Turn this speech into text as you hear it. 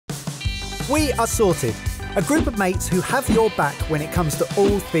We are Sorted, a group of mates who have your back when it comes to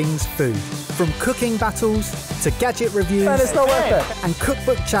all things food. From cooking battles to gadget reviews it's not worth it. and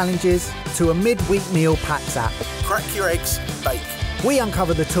cookbook challenges to a midweek meal packs app. Crack your eggs, bake. We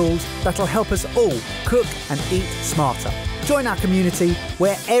uncover the tools that'll help us all cook and eat smarter. Join our community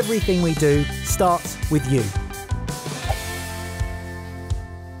where everything we do starts with you.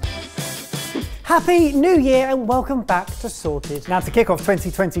 Happy New Year and welcome back to Sorted. Now, to kick off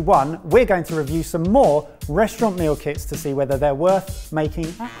 2021, we're going to review some more restaurant meal kits to see whether they're worth making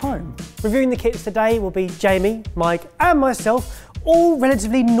at home. Reviewing the kits today will be Jamie, Mike and myself, all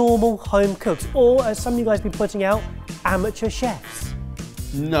relatively normal home cooks, or as some of you guys have been putting out, amateur chefs.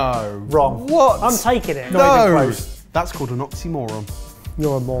 No. Wrong. What? I'm taking it. Not even close. That's called an oxymoron.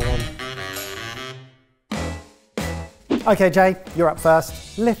 You're a moron. Okay, Jay, you're up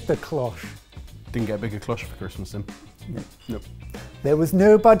first. Lift the cloche. Didn't get a bigger cloche for Christmas then. Nope. There was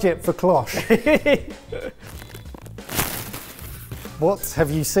no budget for cloche. What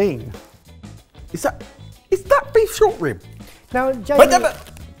have you seen? Is that beef short rib? Now, Jamie.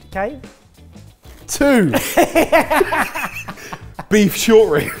 Okay. 2. Beef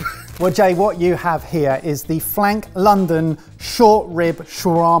short rib. Well, Jay, what you have here is the Flank London Short Rib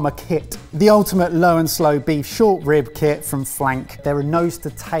Shawarma Kit, the ultimate low and slow beef short rib kit from Flank. They're a nose to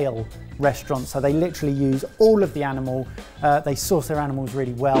tail restaurant, so they literally use all of the animal. They source their animals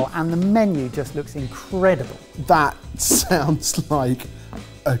really well, and the menu just looks incredible. That sounds like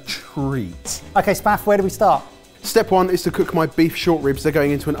a treat. Okay, Spaff, where do we start? Step 1 is to cook my beef short ribs. They're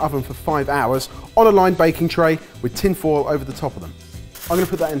going into an oven for 5 hours on a lined baking tray with tin foil over the top of them. I'm going to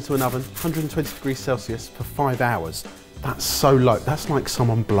put that into an oven, 120 degrees Celsius for 5 hours. That's so low. That's like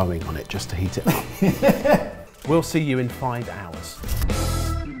someone blowing on it just to heat it up. We'll see you in 5 hours.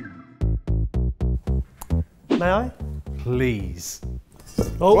 May I? Please.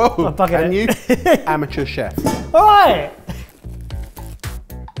 Oh, Whoa, I'm bugging can it. you? Amateur chef. All right.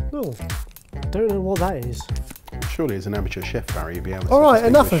 Oh, don't know what that is. Surely as an amateur chef, Barry, you'd be able to. All right,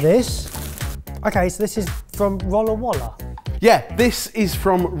 enough of this. Okay, so this is from Roller Walla. Yeah, this is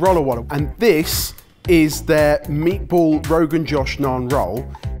from Roller Walla, and this is their meatball Rogan Josh naan roll.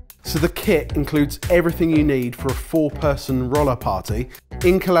 So the kit includes everything you need for a 4-person roller party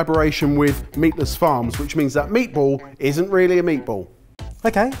in collaboration with Meatless Farms, which means that meatball isn't really a meatball.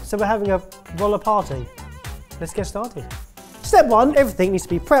 Okay, so we're having a roller party. Let's get started. Step 1, everything needs to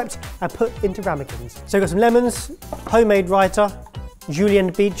be prepped and put into ramekins. So we've got some lemons, homemade raita,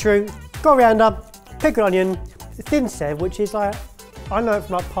 julienne beetroot, coriander, pickled onion, thin sev, which is like, I know it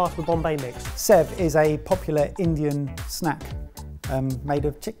from like part of the Bombay mix. Sev is a popular Indian snack made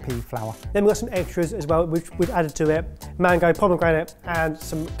of chickpea flour. Then we've got some extras as well, which we've added to it. Mango, pomegranate, and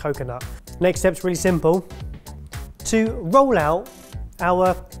some coconut. Next step's really simple. To roll out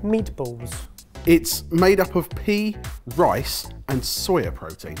our meatballs. It's made up of pea, rice, and soya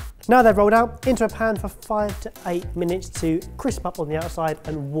protein. Now they're rolled out, into a pan for 5 to 8 minutes to crisp up on the outside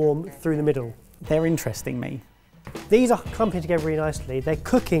and warm through the middle. They're interesting me. These are clumping together really nicely. They're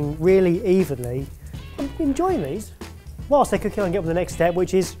cooking really evenly. I'm enjoying these. Whilst they're cooking, I can get on to the next step,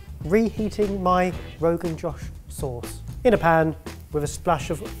 which is reheating my Rogan Josh sauce in a pan with a splash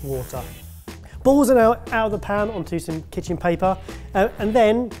of water. Balls are now out of the pan onto some kitchen paper, and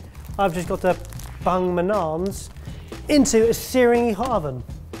then I've just got to bung my naans into a searingly hot oven.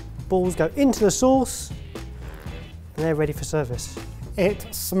 Balls go into the sauce, and they're ready for service. It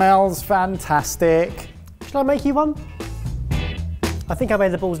smells fantastic. Should I make you one? I think I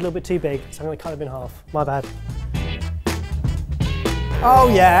made the balls a little bit too big, so I'm going to cut them in half. My bad.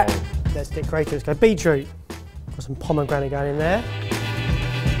 Oh yeah. Let's get creative. Let's go beetroot. Got some pomegranate going in there.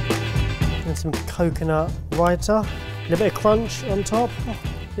 And some coconut raita. A little bit of crunch on top. Oh,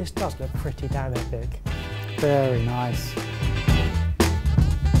 this does look pretty damn epic. Very nice.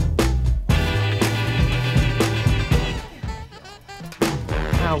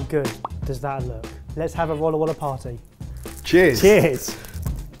 How good does that look? Let's have a Roller Walla party. Cheers. Cheers.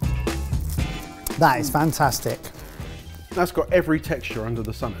 That is fantastic. That's got every texture under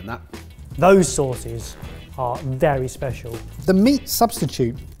the sun in that. Those sauces are very special. The meat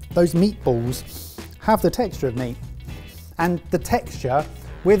substitute, those meatballs, have the texture of meat. And the texture,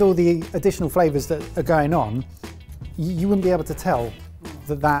 with all the additional flavours that are going on, you wouldn't be able to tell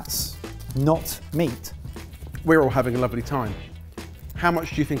that that's not meat. We're all having a lovely time. How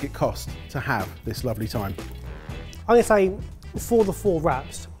much do you think it cost to have this lovely time? I'm going to say, for the 4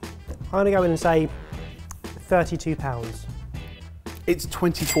 wraps, I'm going to go in and say £32. It's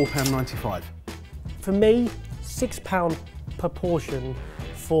 £24.95. For me, £6 per portion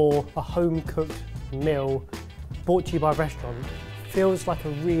for a home-cooked meal brought to you by a restaurant Feels like a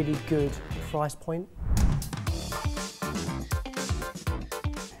really good price point.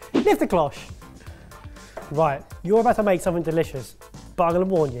 Lift the cloche. Right, you're about to make something delicious, but I'm going to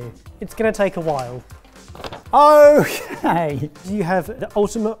warn you, it's going to take a while. Okay. You have the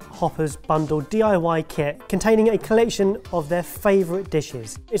Ultimate Hoppers Bundle DIY kit containing a collection of their favourite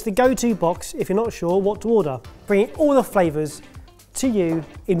dishes. It's the go-to box if you're not sure what to order, bringing all the flavours to you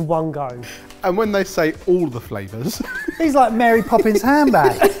in one go. And when they say all the flavours... He's like Mary Poppins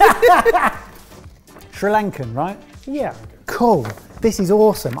handbag. Sri Lankan, right? Yeah. Cool. This is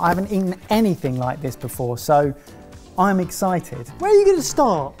awesome. I haven't eaten anything like this before, so I'm excited. Where are you going to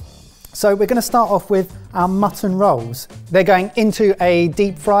start? So we're going to start off with our mutton rolls. They're going into a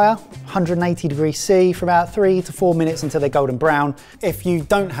deep fryer, 180 degrees C for about 3 to 4 minutes until they're golden brown. If you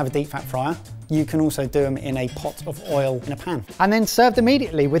don't have a deep fat fryer, you can also do them in a pot of oil in a pan. And then served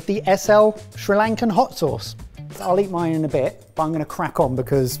immediately with the SL Sri Lankan hot sauce. I'll eat mine in a bit, but I'm going to crack on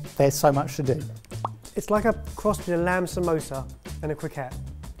because there's so much to do. It's like a cross between a lamb samosa and a cricket.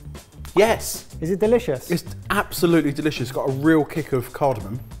 Yes. Is it delicious? It's absolutely delicious. It's got a real kick of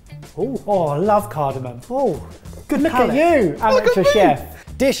cardamom. Ooh. Oh, I love cardamom. Oh, good Look palate. at you, amateur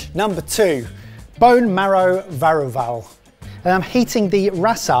chef. Dish number 2, bone marrow varuval. And I'm heating the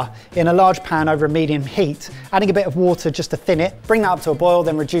rasa in a large pan over a medium heat, adding a bit of water just to thin it, bring that up to a boil,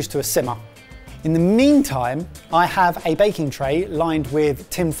 then reduce to a simmer. In the meantime, I have a baking tray lined with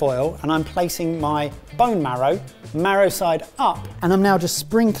tin foil and I'm placing my bone marrow side up. And I'm now just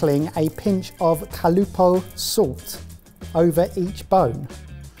sprinkling a pinch of kalupo salt over each bone.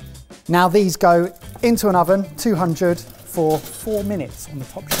 Now these go into an oven, 200 for 4 minutes on the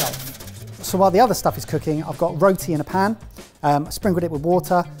top shelf. So while the other stuff is cooking, I've got roti in a pan, sprinkled it with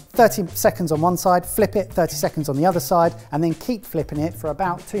water, 30 seconds on one side, flip it, 30 seconds on the other side, and then keep flipping it for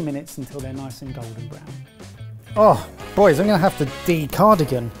about 2 minutes until they're nice and golden brown. Oh, boys, I'm gonna have to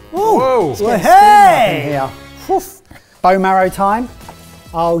de-cardigan. Whoa! Well, hey! Here. Woof. Bone marrow time.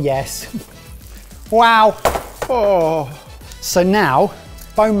 Oh yes. Wow. Oh. So now,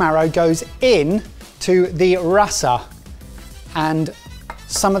 bone marrow goes in to the rasa and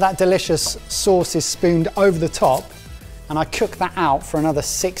some of that delicious sauce is spooned over the top and I cook that out for another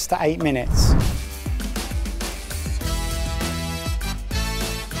 6 to 8 minutes.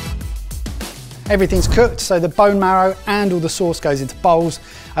 Everything's cooked, so the bone marrow and all the sauce goes into bowls.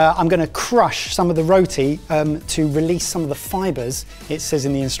 I'm going to crush some of the roti to release some of the fibres, it says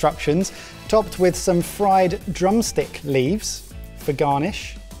in the instructions, topped with some fried drumstick leaves for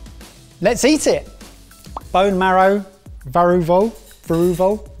garnish. Let's eat it! Bone marrow, varuval.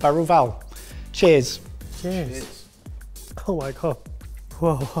 Cheers. Cheers. Oh my God.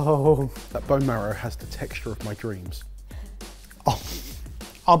 Whoa. That bone marrow has the texture of my dreams. Oh,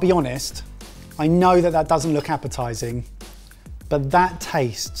 I'll be honest, I know that doesn't look appetizing, but that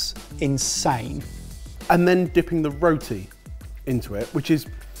tastes insane. And then dipping the roti into it, which is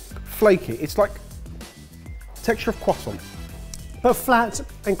flaky. It's like texture of croissant. But flat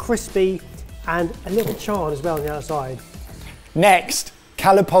and crispy and a little charred as well on the outside. Next,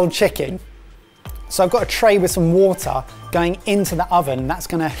 Kalupol chicken. So I've got a tray with some water going into the oven. That's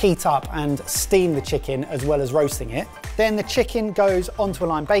going to heat up and steam the chicken as well as roasting it. Then the chicken goes onto a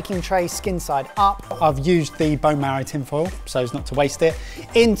lined baking tray, skin side up. I've used the bone marrow tin foil so as not to waste it.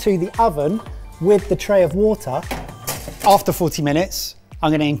 Into the oven with the tray of water. After 40 minutes,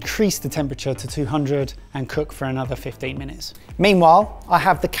 I'm going to increase the temperature to 200 and cook for another 15 minutes. Meanwhile, I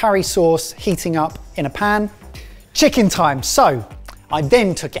have the curry sauce heating up in a pan. Chicken time. So I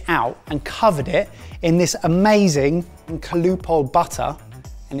then took it out and covered it in this amazing Kalupol butter,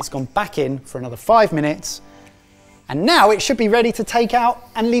 and it's gone back in for another 5 minutes. And now it should be ready to take out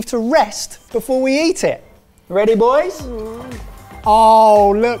and leave to rest before we eat it. Ready, boys?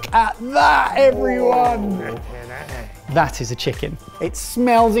 Oh, look at that, everyone. That is a chicken. It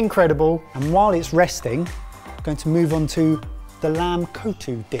smells incredible. And while it's resting, I'm going to move on to the lamb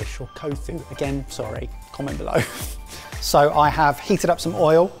kotu dish, or kothu. Again, sorry, comment below. So I have heated up some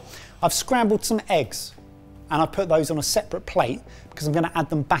oil. I've scrambled some eggs and I've put those on a separate plate because I'm going to add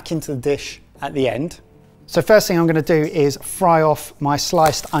them back into the dish at the end. So first thing I'm going to do is fry off my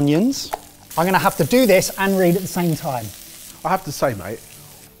sliced onions. I'm going to have to do this and read at the same time. I have to say, mate,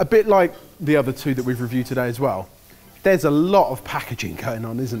 a bit like the other two that we've reviewed today as well, there's a lot of packaging going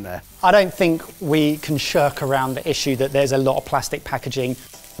on, isn't there? I don't think we can shirk around the issue that there's a lot of plastic packaging.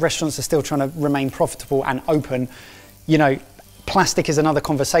 Restaurants are still trying to remain profitable and open. You know, plastic is another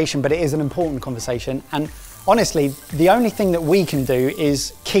conversation, but it is an important conversation. And honestly, the only thing that we can do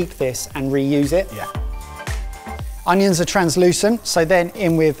is keep this and reuse it. Yeah. Onions are translucent, so then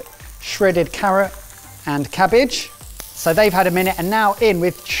in with shredded carrot and cabbage. So they've had a minute, and now in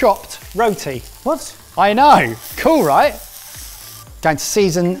with chopped roti. What? I know, cool, right? Going to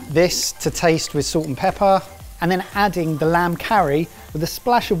season this to taste with salt and pepper, and then adding the lamb curry with a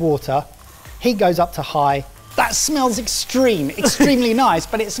splash of water. Heat goes up to high. That smells extremely nice,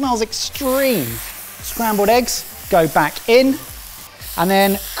 but it smells extreme. Scrambled eggs go back in, and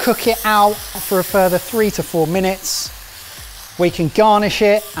then cook it out for a further 3 to 4 minutes. We can garnish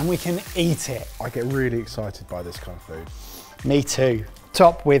it and we can eat it. I get really excited by this kind of food. Me too.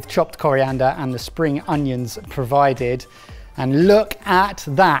 Top with chopped coriander and the spring onions provided. And look at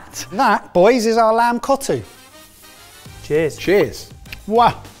that. That, boys, is our lamb kottu. Cheers. Cheers.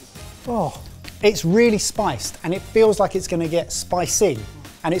 Wow. Oh. It's really spiced and it feels like it's going to get spicy.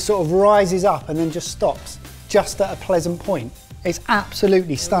 And it sort of rises up and then just stops, just at a pleasant point. It's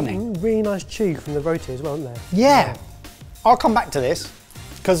absolutely stunning. Really nice chew from the roti as well, isn't there? Yeah. I'll come back to this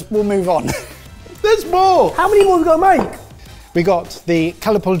because we'll move on. There's more. How many more have we got to make? We got the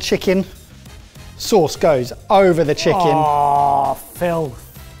kalapul chicken. Sauce goes over the chicken. Oh, Phil.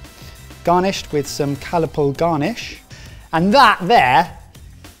 Garnished with some kalapul garnish. And that there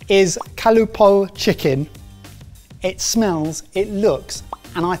is kalapul chicken. It smells, it looks,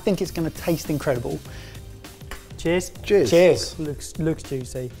 and I think it's going to taste incredible. Cheers. Cheers. Cheers. Looks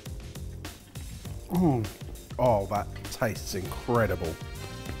juicy. Oh, that tastes incredible.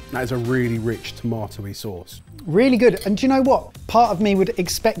 That is a really rich tomatoey sauce. Really good. And do you know what? Part of me would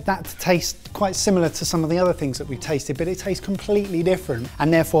expect that to taste quite similar to some of the other things that we've tasted, but it tastes completely different.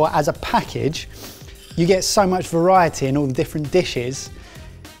 And therefore, as a package, you get so much variety in all the different dishes,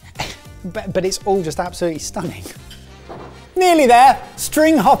 but it's all just absolutely stunning. Nearly there.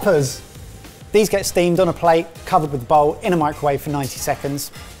 String hoppers. These get steamed on a plate, covered with a bowl, in a microwave for 90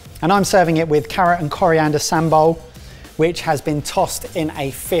 seconds. And I'm serving it with carrot and coriander sambal, which has been tossed in a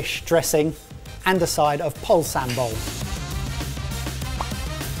fish dressing and a side of pol sambal.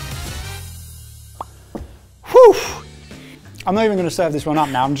 Whew! I'm not even going to serve this one up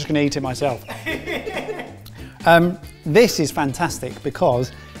now, I'm just going to eat it myself. This is fantastic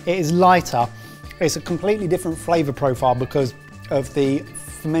because it is lighter. It's a completely different flavour profile because of the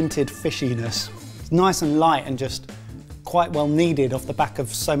fermented fishiness. It's nice and light and just quite well needed off the back of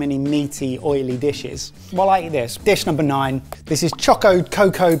so many meaty, oily dishes. While I eat this, dish number 9. This is Choco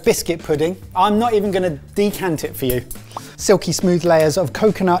Cocoa Biscuit Pudding. I'm not even going to decant it for you. Silky smooth layers of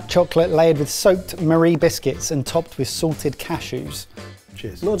coconut chocolate layered with soaked Marie biscuits and topped with salted cashews.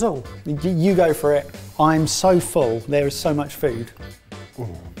 Cheers. Not at all. You go for it. I'm so full. There is so much food.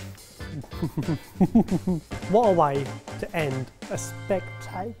 What a way to end a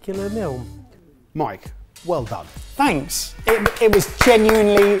spectacular meal. Mike, well done. Thanks. It was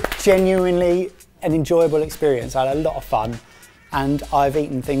genuinely an enjoyable experience. I had a lot of fun and I've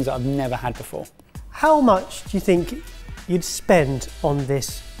eaten things that I've never had before. How much do you think you'd spend on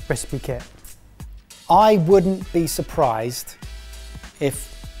this recipe kit? I wouldn't be surprised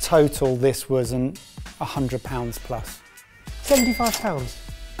if total this wasn't £100 plus. £75.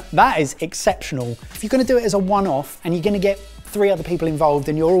 That is exceptional. If you're going to do it as a one-off and you're going to get 3 other people involved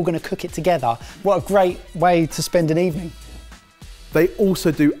and you're all going to cook it together, what a great way to spend an evening. They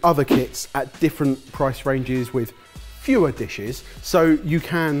also do other kits at different price ranges with fewer dishes, so you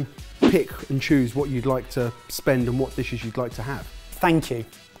can pick and choose what you'd like to spend and what dishes you'd like to have. Thank you,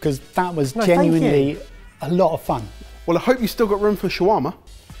 because that was genuinely a lot of fun. Well, I hope you still got room for shawarma.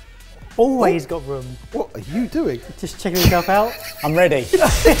 Always got room. What are you doing? Just checking yourself out. I'm ready.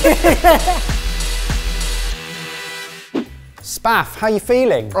 Spaff, how you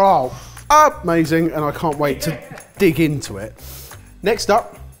feeling? Oh, amazing, and I can't wait to dig into it. Next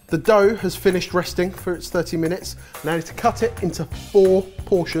up, the dough has finished resting for its 30 minutes. Now I need to cut it into 4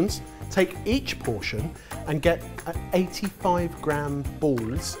 portions, take each portion and get 85 gram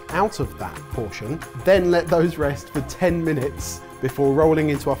balls out of that portion, then let those rest for 10 minutes before rolling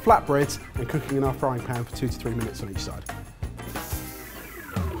into our flatbreads and cooking in our frying pan for 2 to 3 minutes on each side.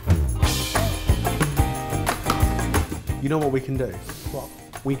 You know what we can do? What?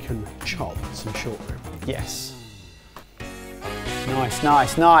 We can chop some short rib. Yes. Nice,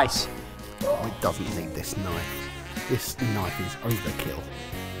 nice, nice. Oh, it doesn't need this knife. This knife is overkill.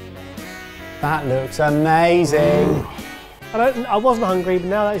 That looks amazing. I wasn't hungry, but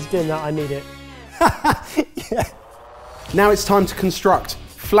now that it's doing that, I need it. Yeah. Now it's time to construct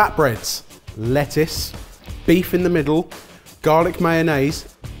flatbreads, lettuce, beef in the middle, garlic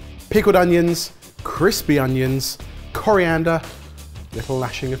mayonnaise, pickled onions, crispy onions, coriander, little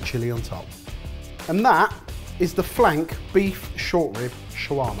lashing of chilli on top. And that is the flank beef short rib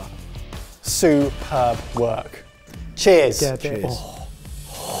shawarma. Superb work. Cheers. Yeah, Cheers. oh.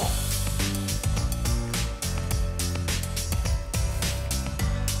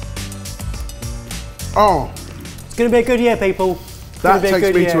 Oh, It's going to be a good year, people. that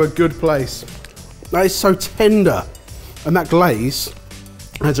takes me to a good place. That is so tender. And that glaze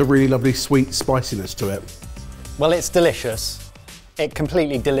has a really lovely sweet spiciness to it. Well, it's delicious. It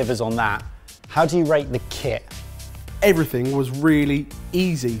completely delivers on that. How do you rate the kit? Everything was really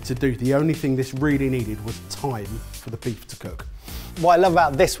easy to do. The only thing this really needed was time for the beef to cook. What I love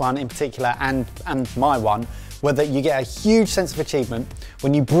about this one in particular and my one were that you get a huge sense of achievement.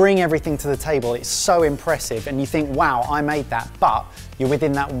 When you bring everything to the table, it's so impressive and you think, wow, I made that, but you're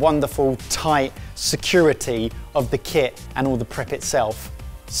within that wonderful, tight security of the kit and all the prep itself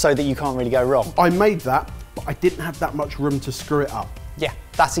so that you can't really go wrong. I made that, but I didn't have that much room to screw it up. Yeah,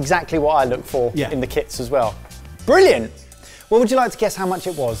 that's exactly what I look for in the kits as well. Brilliant. Well, would you like to guess how much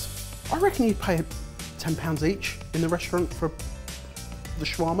it was? I reckon you'd pay £10 each in the restaurant for the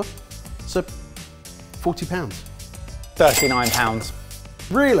shawarma. So £40. £39.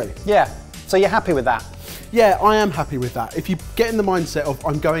 Really? Yeah, so you're happy with that? Yeah, I am happy with that. If you get in the mindset of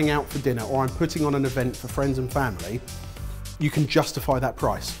I'm going out for dinner or I'm putting on an event for friends and family, you can justify that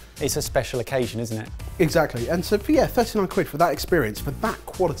price. It's a special occasion, isn't it? Exactly, and so for, 39 quid for that experience, for that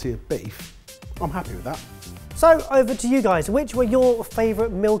quality of beef, I'm happy with that. So over to you guys. Which were your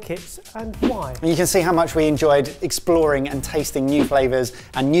favourite meal kits and why? And you can see how much we enjoyed exploring and tasting new flavours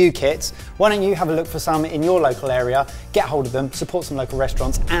and new kits. Why don't you have a look for some in your local area, get hold of them, support some local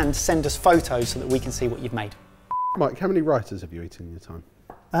restaurants and send us photos so that we can see what you've made. Mike, how many writers have you eaten in your time?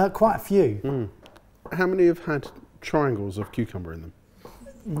 Quite a few. How many have had triangles of cucumber in them?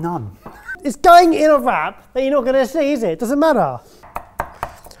 None. It's going in a wrap that you're not going to see, is it? Doesn't matter.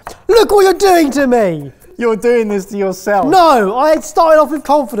 Look what you're doing to me! You're doing this to yourself. No, I started off with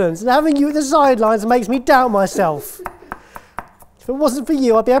confidence and having you at the sidelines makes me doubt myself. If it wasn't for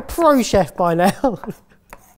you, I'd be a pro chef by now.